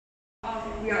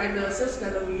We are at the sales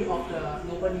gallery of the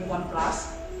Nue 1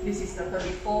 Plus. This is the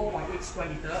 34.8 square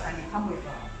meter, and it comes with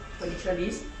a furniture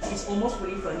list. It's almost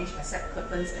fully furnished except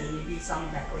curtains and maybe some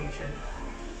decoration.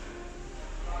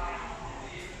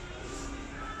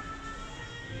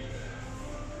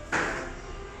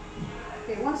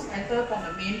 Okay, once you enter from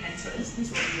the main entrance,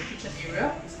 this will be the kitchen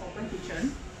area. It's open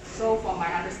kitchen. So from my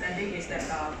understanding is that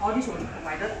all this will be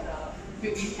provided, the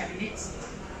built-in cabinets.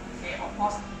 Okay, of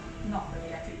course, not the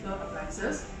electrical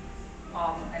appliances.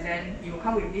 And then you will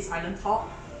come with this island top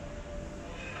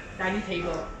dining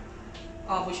table,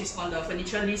 which is on the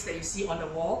furniture list that you see on the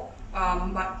wall.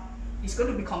 But it's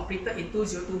going to be completed in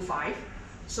 2025.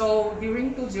 So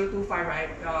during 2025, right,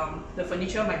 the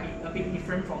furniture might be a bit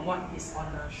different from what is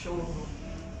on the showroom.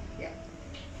 Yeah.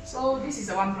 So this is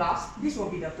the 1 Plus. This will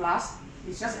be the Plus.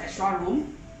 It's just an extra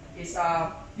room. It's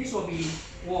this will be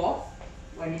wall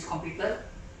when it's completed.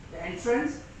 The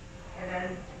entrance, and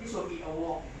then this will be a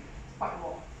wall, white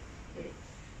wall. Okay.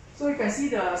 So you can see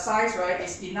the size, right,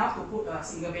 is enough to put a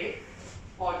single bed,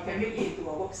 or you can make it into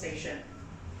a workstation.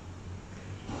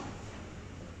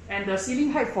 And the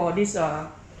ceiling height for this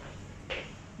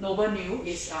Nue New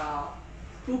is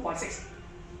 2.6.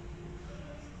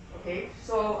 Okay,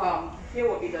 so here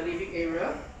will be the living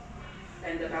area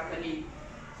and the balcony.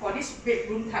 For this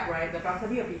bedroom type, right, the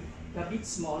balcony will be a bit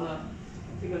smaller.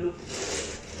 Take a look.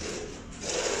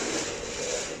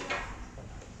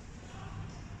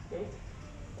 Okay.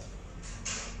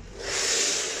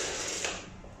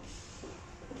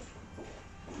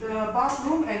 The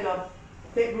bathroom and the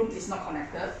bedroom is not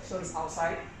connected, so it's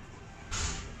outside.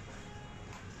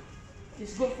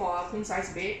 It's good for a queen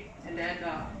size bed, and then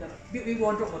the built-in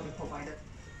wardrobe will be provided.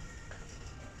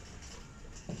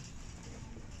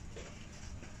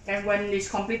 And when it's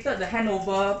completed, the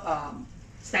handover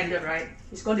standard, right,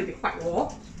 it's going to be white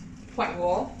wall.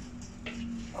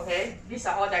 Okay, these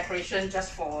are all decoration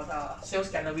just for the sales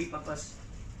gallery purpose.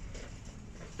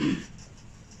 You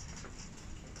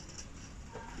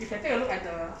can take a look at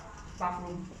the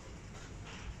bathroom.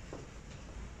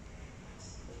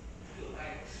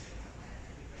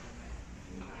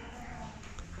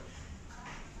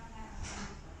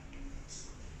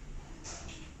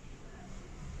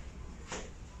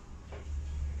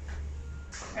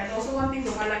 And also one thing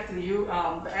to highlight to you,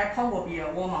 the aircon will be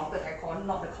a wall-mounted aircon,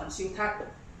 not the concealed type,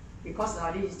 because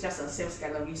this is just a sales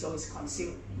gallery, so it's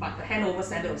concealed. But the handover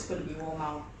standard is going to be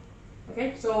wall-mount.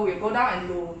 Okay, so we'll go down and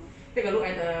we'll take a look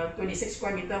at the 26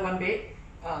 square meter 1 bed,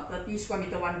 30 square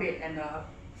meter 1 bed, and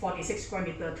 46 square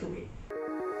meter 2 bed.